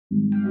Have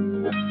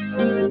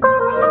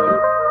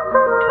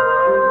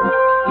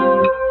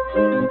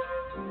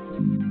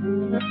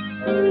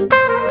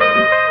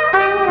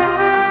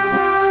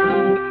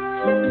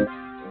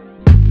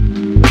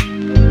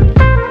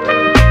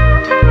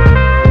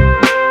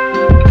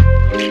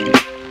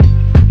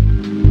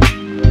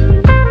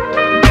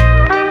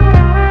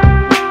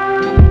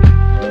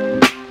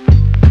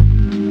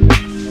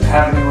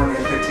anyone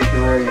in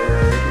particular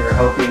you're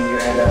hoping you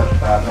end up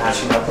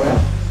matching up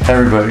with?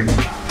 Everybody.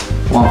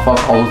 I want to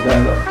fuck all those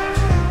guys up.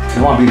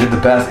 I want to be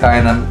the best guy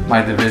in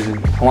my division.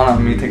 I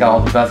want me to take out all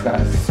the best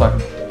guys so I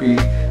can be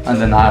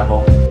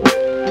undeniable.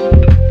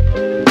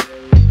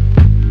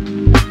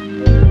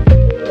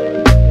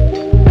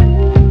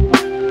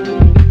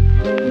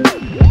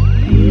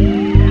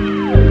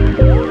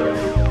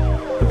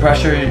 The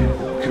pressure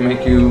can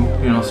make you,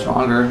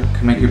 stronger,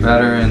 can make you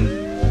better and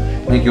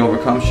make you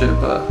overcome shit,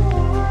 but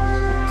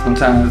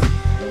sometimes,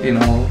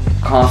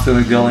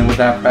 constantly dealing with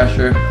that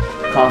pressure,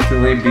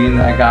 constantly being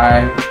that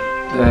guy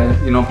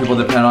that, people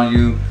depend on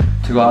you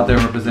to go out there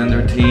and represent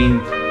their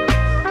team.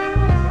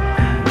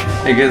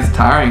 It gets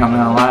tiring, I'm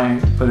not lying,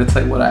 but it's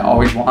like what I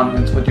always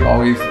wanted. It's what you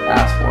always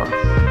ask for.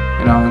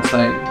 It's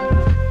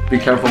like, be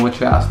careful what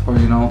you ask for,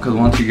 because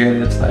once you get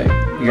it, it's like,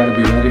 you gotta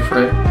be ready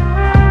for it.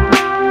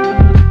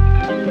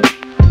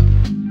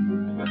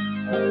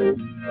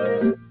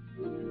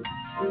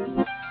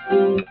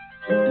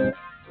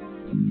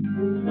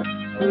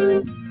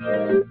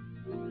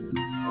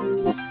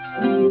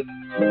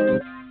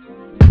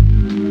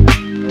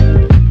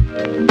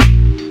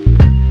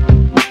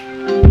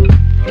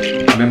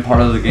 I've been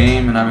part of the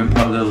game and I've been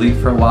part of the league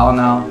for a while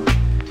now.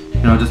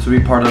 Just to be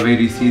part of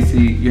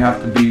ADCC, you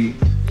have to be,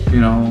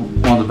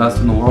 one of the best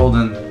in the world,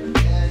 and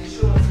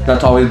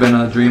that's always been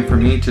a dream for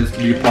me, just to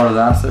be part of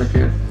that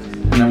circuit.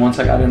 And then once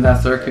I got in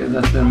that circuit,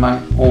 that's been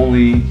my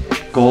only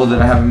goal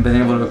that I haven't been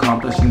able to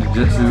accomplish in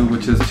Jiu-Jitsu,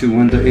 which is to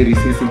win the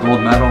ADCC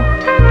gold medal.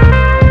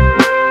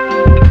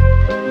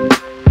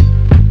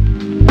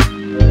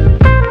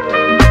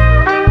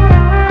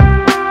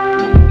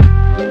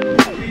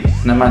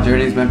 And then my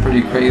journey's been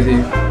pretty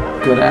crazy,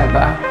 good and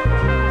bad.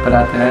 But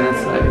at the end,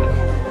 it's like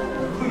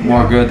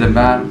more good than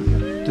bad.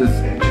 This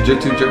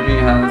Jiu-Jitsu journey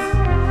has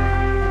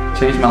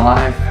changed my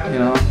life,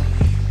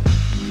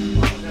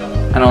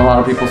 I know a lot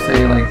of people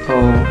say like,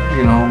 oh,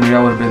 maybe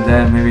I would have been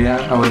dead, maybe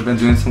I would have been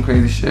doing some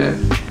crazy shit.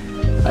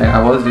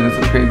 I was doing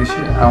some crazy shit.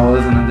 I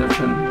was in a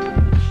different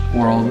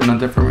world, in a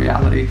different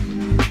reality.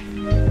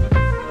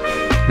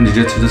 And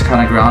Jiu-Jitsu just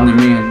kind of grounded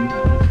me and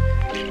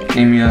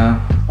gave me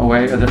a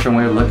different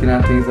way of looking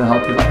at things, a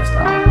healthy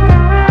lifestyle.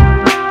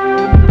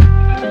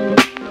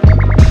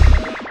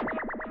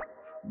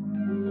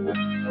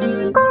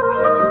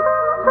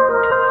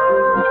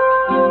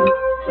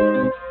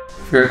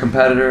 If you're a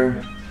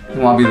competitor, you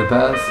want to be the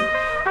best,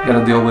 you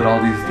gotta deal with all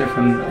these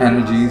different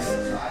energies,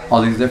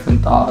 all these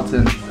different thoughts,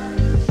 and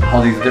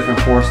all these different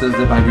forces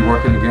that might be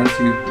working against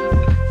you,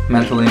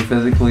 mentally and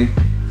physically.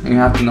 And you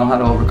have to know how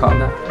to overcome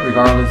that,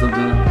 regardless of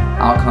the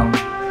outcome,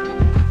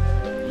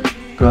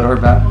 good or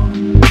bad.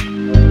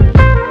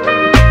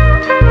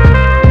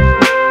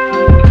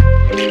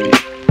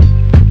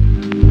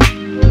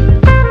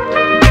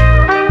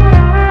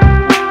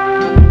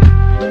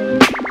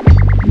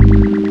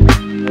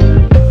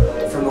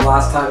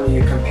 Last time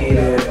you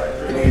competed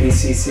in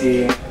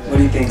ADCC, what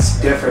do you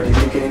think's different? Do you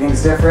think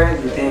anything's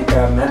different? Do you think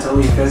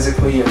mentally,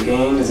 physically, your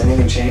game, has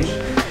anything changed?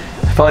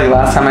 I felt like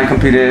last time I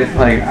competed,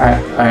 like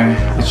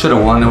I should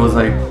have won. It was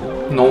like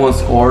no one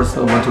scored,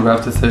 so I went to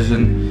ref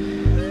decision.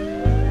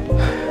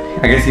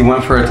 I guess he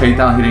went for a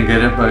takedown, he didn't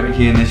get it, but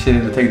he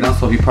initiated the takedown,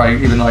 so he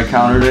probably, even though I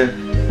countered it,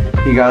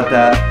 he got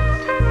that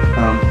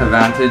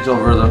advantage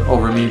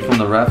over me from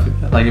the ref.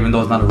 Like, even though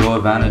it's not a real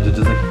advantage, it's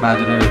just like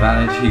imaginary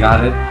advantage, he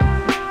got it.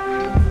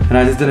 And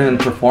I just didn't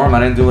perform.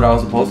 I didn't do what I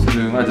was supposed to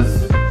do. I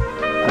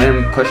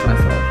didn't push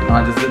myself.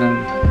 I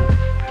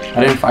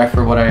didn't fight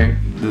for what I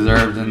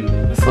deserved, and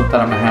it slipped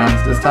out of my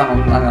hands. This time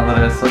I'm not gonna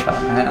let it slip out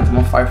of my hands. I'm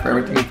gonna fight for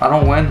everything. If I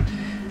don't win,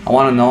 I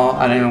wanna know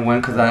I didn't win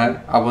because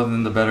I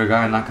wasn't the better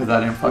guy, not because I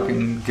didn't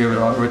fucking give it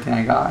all, everything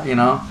I got,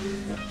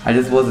 I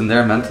just wasn't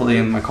there mentally,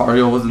 and my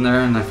cardio wasn't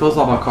there, and I feel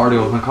so about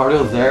cardio. If my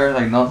cardio's there,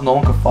 like no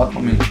one could fuck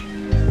with me.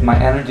 My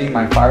energy,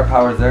 my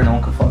firepower is there, no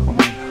one could fuck with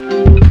me.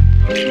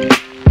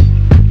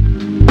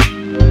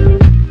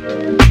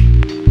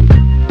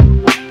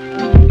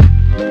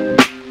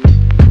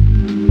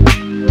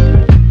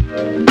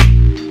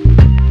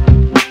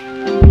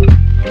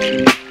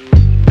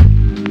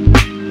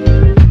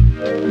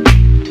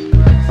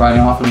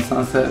 Riding off in the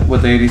sunset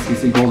with the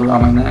ADCC gold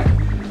around my neck.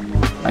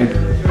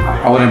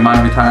 I wouldn't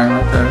mind retiring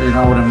right there.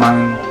 I wouldn't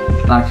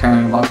mind not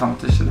caring about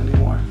competition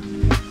anymore.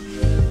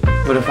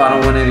 But if I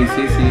don't win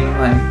ADCC,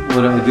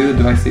 what do?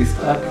 Do I stay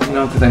stuck?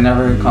 Because I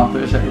never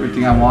accomplished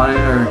everything I wanted,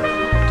 or do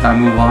I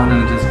move on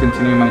and just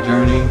continue my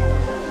journey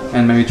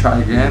and maybe try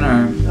again,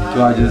 or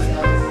do I just,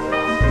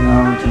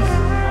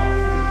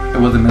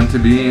 it wasn't meant to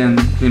be, and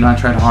I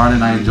tried hard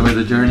and I enjoyed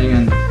the journey,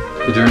 and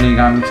the journey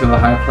got me to a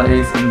high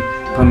place and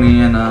put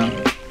me in a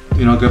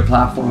good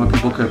platform where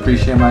people could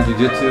appreciate my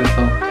jiu-jitsu.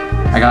 So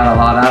I got a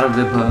lot out of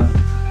it, but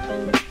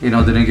you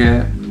know, didn't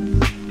get,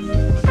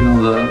 you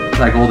know,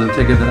 that golden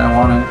ticket that I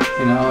wanted,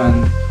 you know,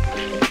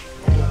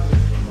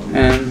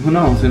 and who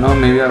knows, you know,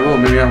 maybe I will,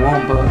 maybe I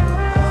won't,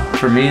 but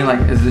for me, like,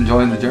 it's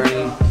enjoying the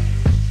journey.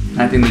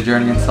 I think the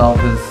journey itself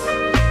is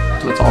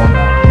what it's all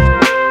about.